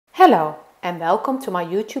Hello and welcome to my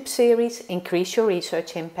YouTube series Increase Your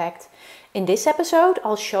Research Impact. In this episode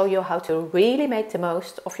I'll show you how to really make the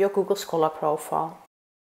most of your Google Scholar profile.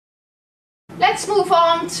 Let's move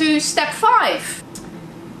on to step 5.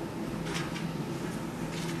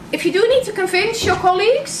 If you do need to convince your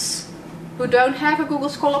colleagues who don't have a Google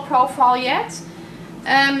Scholar profile yet,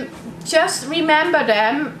 just remember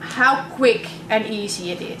them how quick and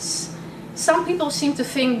easy it is. Some people seem to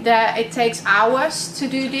think that it takes hours to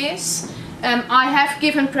do this. I have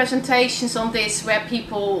given presentations on this where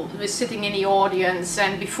people were sitting in the audience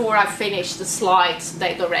and before I finished the slides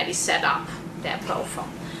they'd already set up their profile.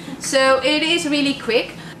 So it is really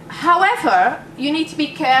quick. However, you need to be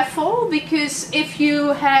careful because if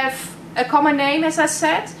you have a common name, as I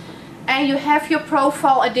said, and you have your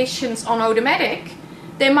profile additions on automatic,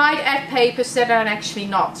 they might add papers that are actually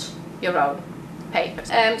not your own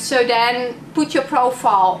papers. So then put your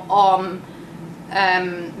profile on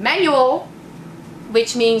manual,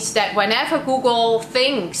 which means that whenever Google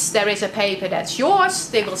thinks there is a paper that's yours,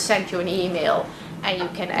 they will send you an email and you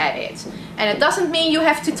can add it. And it doesn't mean you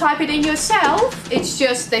have to type it in yourself, it's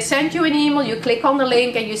just they send you an email, you click on the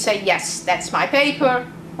link and you say, yes, that's my paper,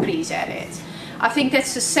 please add it. I think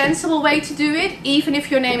that's a sensible way to do it, even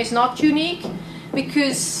if your name is not unique,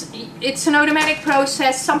 because it's an automatic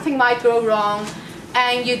process, something might go wrong,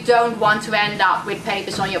 and you don't want to end up with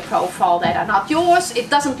papers on your profile that are not yours. It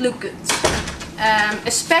doesn't look good.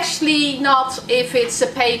 Especially not if it's a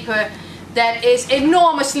paper that is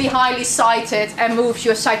enormously highly cited and moves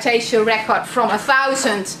your citation record from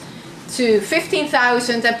 1,000 to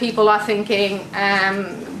 15,000 and people are thinking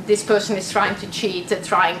this person is trying to cheat,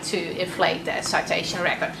 trying to inflate their citation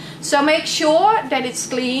record. So make sure that it's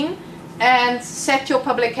clean and set your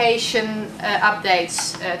publication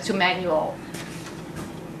updates to manual.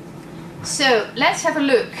 So let's have a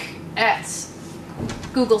look at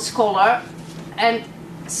Google Scholar and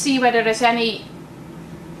see whether there's any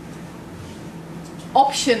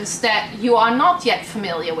options that you are not yet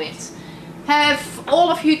familiar with. Have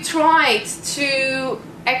all of you tried to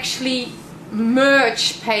actually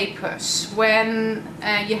merge papers when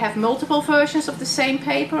you have multiple versions of the same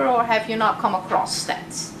paper, or have you not come across that?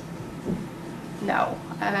 No.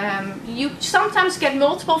 You sometimes get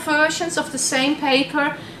multiple versions of the same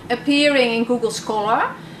paper appearing in Google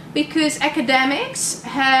Scholar because academics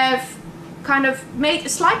have kind of made a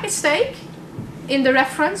slight mistake in the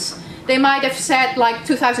reference. They might have said like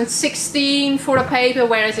 2016 for a paper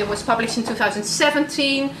whereas it was published in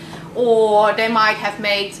 2017, or they might have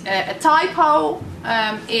made a typo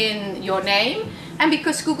in your name, and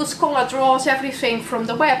because Google Scholar draws everything from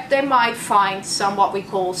the web, they might find some what we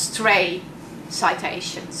call stray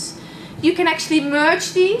citations. You can actually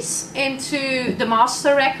merge these into the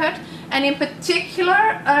master record, and in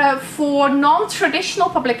particular for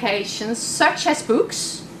non-traditional publications such as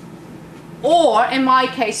books, or in my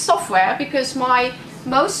case software, because my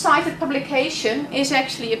most cited publication is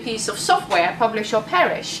actually a piece of software, publish or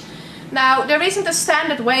perish. Now there isn't a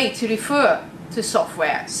standard way to refer to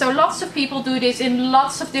software, so lots of people do this in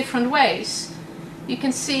lots of different ways. You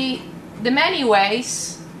can see the many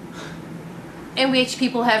ways in which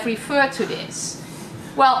people have referred to this.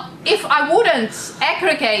 Well, if I wouldn't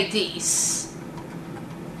aggregate these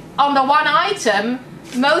under one item,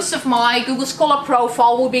 most of my Google Scholar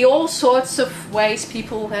profile would be all sorts of ways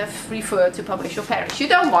people have referred to publish or perish. You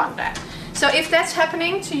don't want that. So if that's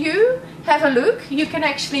happening to you, have a look. You can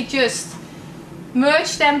actually just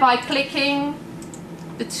merge them by clicking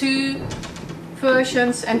the two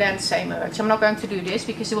versions and then say merge. I'm not going to do this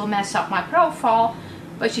because it will mess up my profile,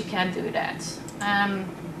 but you can do that.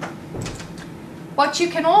 What you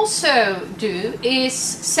can also do is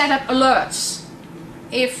set up alerts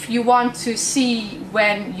if you want to see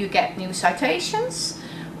when you get new citations,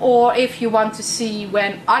 or if you want to see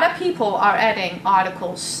when other people are adding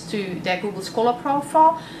articles to their Google Scholar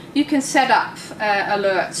profile. You can set up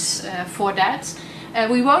alerts for that.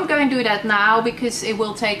 We won't go and do that now because it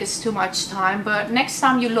will take us too much time, but next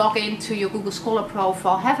time you log into your Google Scholar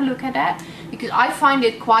profile, have a look at that, because I find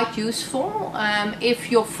it quite useful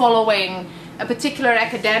if you're following a particular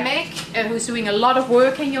academic who's doing a lot of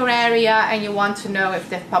work in your area and you want to know if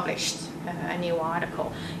they've published a new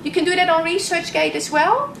article. You can do that on ResearchGate as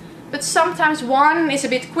well, but sometimes one is a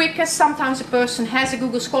bit quicker. Sometimes a person has a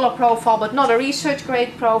Google Scholar profile but not a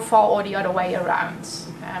ResearchGate profile, or the other way around.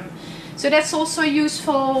 So that's also a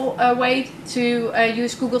useful way to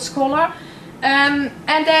use Google Scholar. And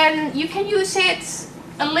then you can use it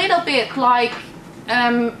a little bit like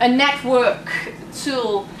a network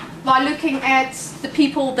tool by looking at the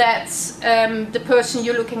people that the person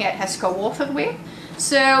you're looking at has co-authored with.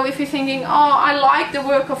 So if you're thinking, oh, I like the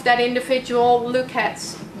work of that individual, look at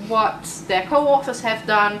what their co-authors have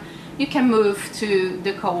done, you can move to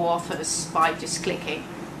the co-authors by just clicking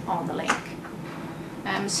on the link.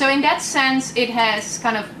 So in that sense, it has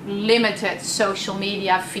kind of limited social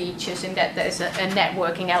media features in that there's a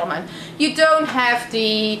networking element. You don't have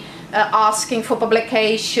the asking for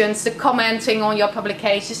publications, the commenting on your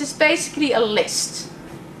publications. It's basically a list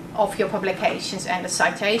of your publications and the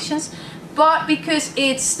citations. But because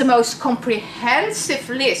it's the most comprehensive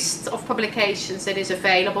list of publications that is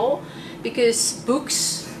available, because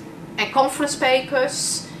books and conference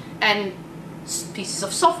papers and pieces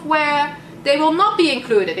of software, they will not be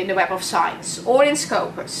included in the Web of Science or in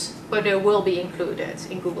Scopus, but they will be included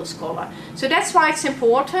in Google Scholar. So that's why it's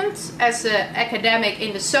important as an academic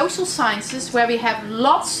in the social sciences, where we have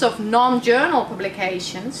lots of non-journal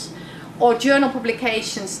publications or journal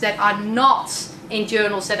publications that are not in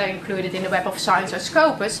journals that are included in the Web of Science or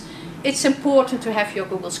Scopus. It's important to have your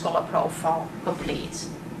Google Scholar profile complete.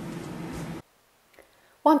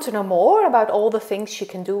 Want to know more about all the things you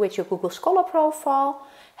can do with your Google Scholar profile?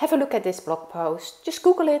 Have a look at this blog post. Just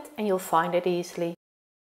Google it and you'll find it easily.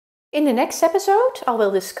 In the next episode, I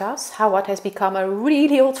will discuss how what has become a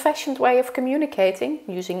really old-fashioned way of communicating,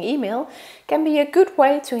 using email, can be a good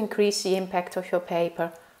way to increase the impact of your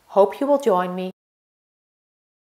paper. Hope you will join me.